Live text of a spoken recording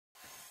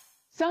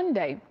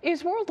Sunday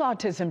is World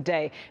Autism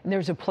Day, and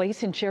there's a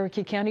place in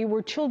Cherokee County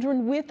where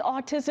children with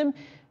autism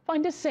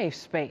find a safe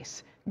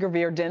space.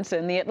 Gurveer Dinsa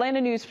and the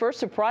Atlanta News First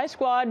Surprise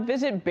Squad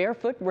visit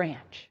Bearfoot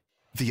Ranch.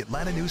 The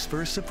Atlanta News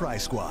First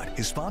Surprise Squad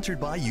is sponsored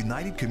by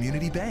United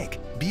Community Bank,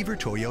 Beaver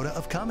Toyota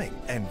of Cumming,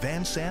 and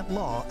Van Sant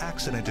Law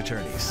Accident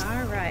Attorneys.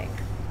 All right.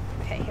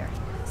 Okay, here.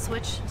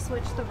 Switch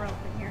the rope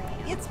in your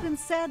hand. It's been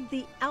said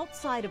the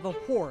outside of a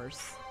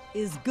horse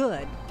is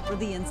good for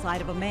the inside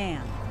of a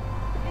man.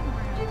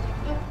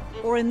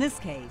 Or in this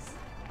case,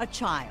 a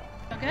child.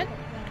 Good?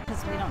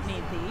 Because we don't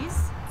need these.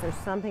 There's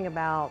something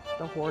about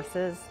the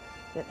horses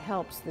that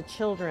helps the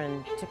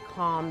children to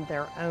calm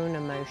their own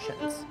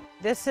emotions.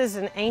 This is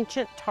an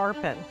ancient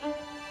tarpon.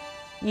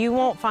 You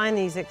won't find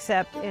these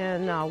except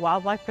in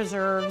wildlife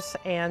preserves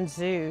and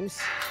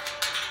zoos.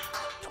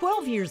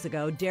 12 years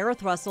ago,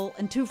 Dareth Russell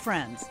and two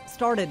friends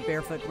started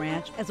Bearfoot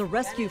Ranch as a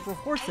rescue for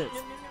horses,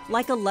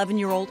 like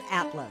 11-year-old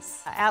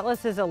Atlas.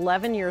 Atlas is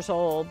 11 years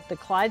old. The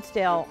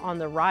Clydesdale on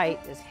the right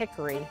is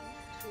Hickory,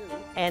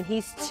 and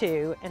he's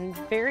 2 and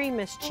very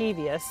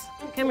mischievous.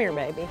 Come here,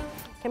 baby.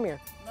 Come here.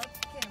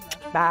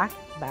 Back,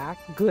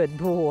 good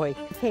boy.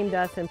 He came to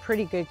us in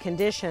pretty good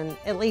condition,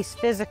 at least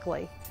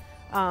physically.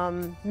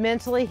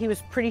 Mentally, he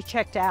was pretty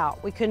checked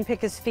out. We couldn't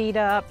pick his feet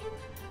up.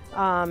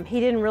 He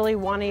didn't really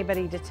want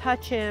anybody to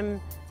touch him.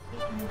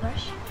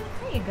 Brush.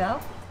 There you go.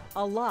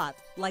 A lot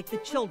like the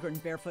children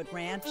Bearfoot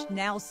Ranch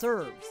now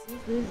serves. He's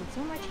losing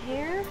so much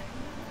hair.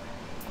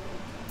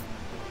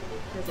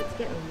 Because it's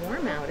getting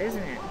warm out,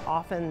 isn't it?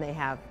 Often they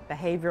have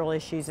behavioral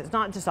issues. It's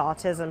not just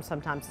autism,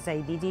 sometimes it's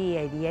ADD,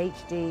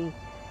 ADHD.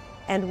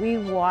 And we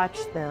watch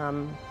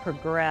them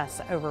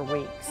progress over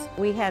weeks.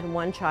 We had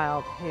one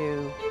child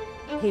who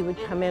he would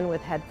come in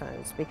with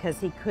headphones because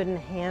he couldn't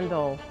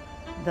handle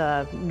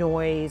the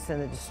noise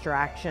and the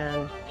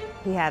distraction.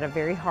 He had a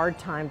very hard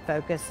time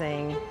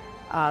focusing.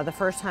 The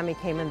first time he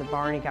came in the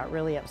barn, he got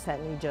really upset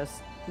and he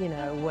just,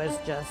 was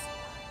just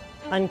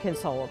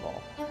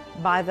unconsolable.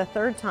 By the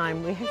third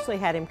time, we actually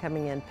had him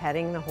coming in,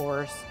 petting the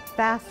horse.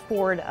 Fast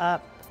forward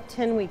up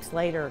 10 weeks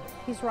later,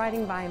 he's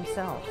riding by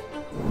himself.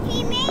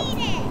 He made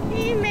it!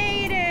 He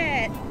made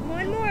it!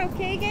 One more,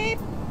 okay,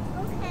 Gabe?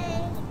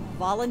 Okay.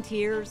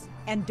 Volunteers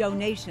and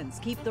donations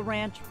keep the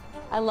ranch.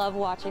 I love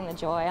watching the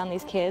joy on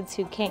these kids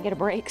who can't get a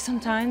break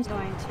sometimes.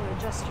 Going to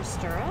adjust your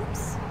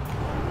stirrups.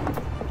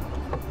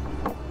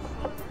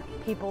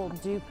 People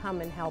do come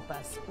and help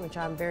us, which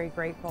I'm very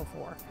grateful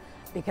for,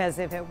 because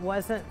if it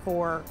wasn't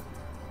for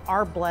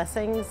our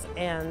blessings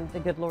and the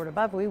good Lord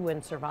above, we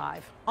wouldn't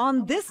survive.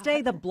 On this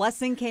day, the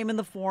blessing came in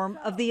the form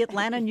of the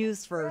Atlanta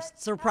News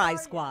First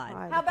Surprise Squad.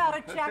 How about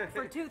a check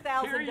for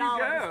 $2,000,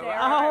 Dareth?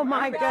 Oh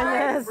my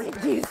goodness,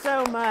 thank you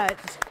so much.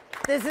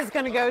 This is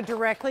going to go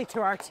directly to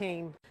our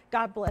team.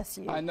 God bless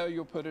you. I know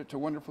you'll put it to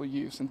wonderful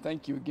use, and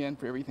thank you again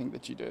for everything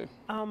that you do.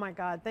 Oh my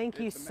God, thank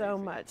you so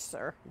much,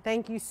 sir.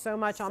 Thank you so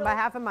much. On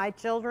behalf of my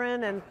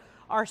children and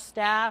our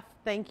staff,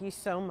 thank you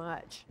so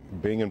much.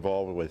 Being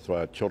involved with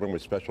children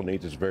with special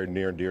needs is very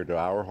near and dear to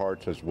our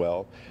hearts as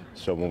well.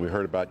 So when we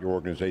heard about your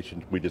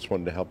organization, we just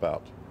wanted to help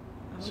out.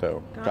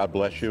 So God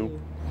bless you.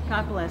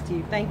 God bless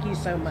you. Thank you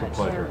so much. It's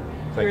a pleasure.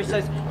 You're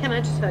so, can I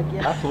just hug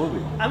you?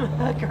 Absolutely. I'm a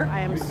hugger. I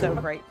am so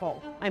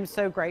grateful. I'm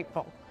so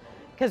grateful.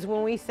 Because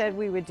when we said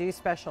we would do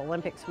Special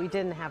Olympics, we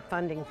didn't have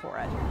funding for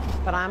it.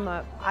 But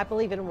I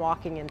believe in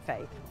walking in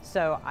faith.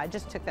 So I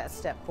just took that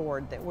step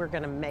forward that we're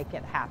going to make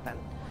it happen.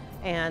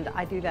 And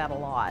I do that a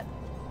lot.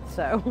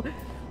 So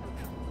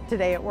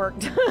today it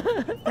worked.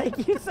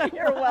 Thank you so much.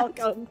 You're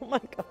welcome. Oh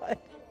my God.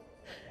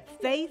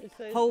 Faith,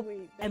 hope,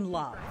 and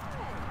love.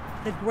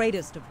 The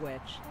greatest of which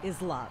is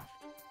love.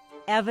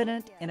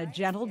 Evident in a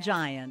gentle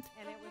giant,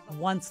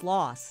 once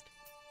lost,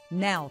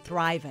 now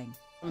thriving.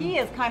 He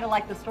is kind of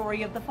like the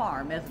story of the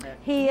farm, isn't it?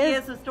 He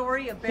is the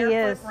story of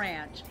Bearfoot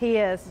Ranch. He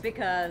is.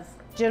 Because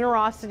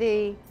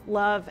generosity,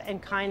 love,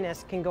 and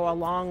kindness can go a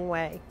long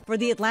way. For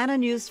the Atlanta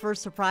News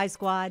First Surprise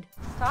Squad,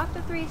 Sock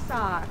to 3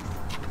 socks.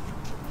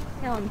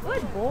 Tell him,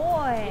 good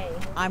boy.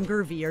 I'm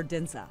Gurveer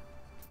Dinsa.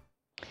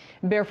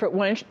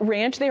 Bearfoot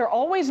Ranch, they are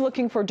always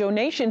looking for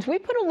donations. We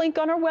put a link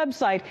on our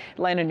website,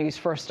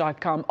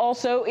 atlantanewsfirst.com.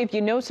 Also, if you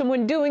know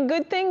someone doing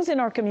good things in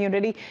our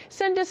community,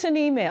 send us an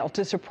email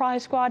to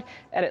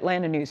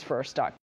surprisesquad@atlantanewsfirst.com.